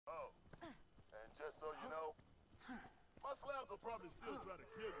so you know, my slabs will probably still try to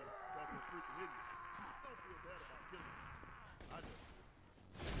kill you because they're freaking idiots. Don't feel bad about killing them. I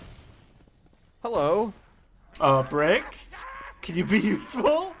just... Hello. Brick? Can you be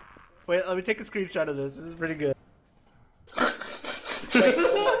useful? Wait, let me take a screenshot of this. This is pretty good.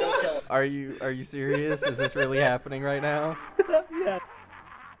 Are you serious? Is this really happening right now? Yeah.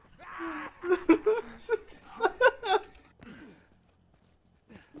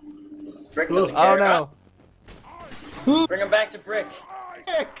 Brick doesn't care. Oh no. Bring him back to Brick.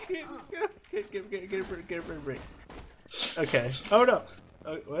 Get a Brick. Okay. Oh no.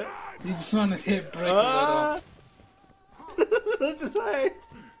 What? You just want to hit Brick a little. This is hard.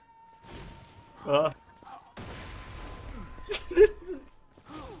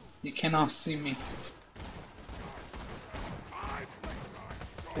 You cannot see me.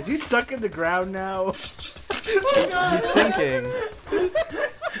 Is he stuck in the ground now? He's sinking.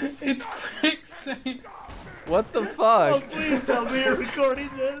 It's quicksand. What the fuck? Oh, please tell me you're recording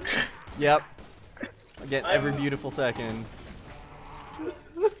this. Yep. I get every beautiful second.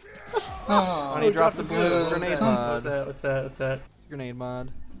 Oh, When he dropped the blue grenade son. mod. What's that? It's a grenade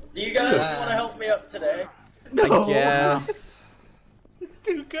mod. Do you guys want to help me up today? No. I guess. It's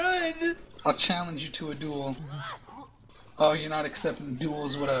too good. I'll challenge you to a duel. Oh, you're not accepting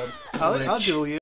duels with a I'll glitch. duel you.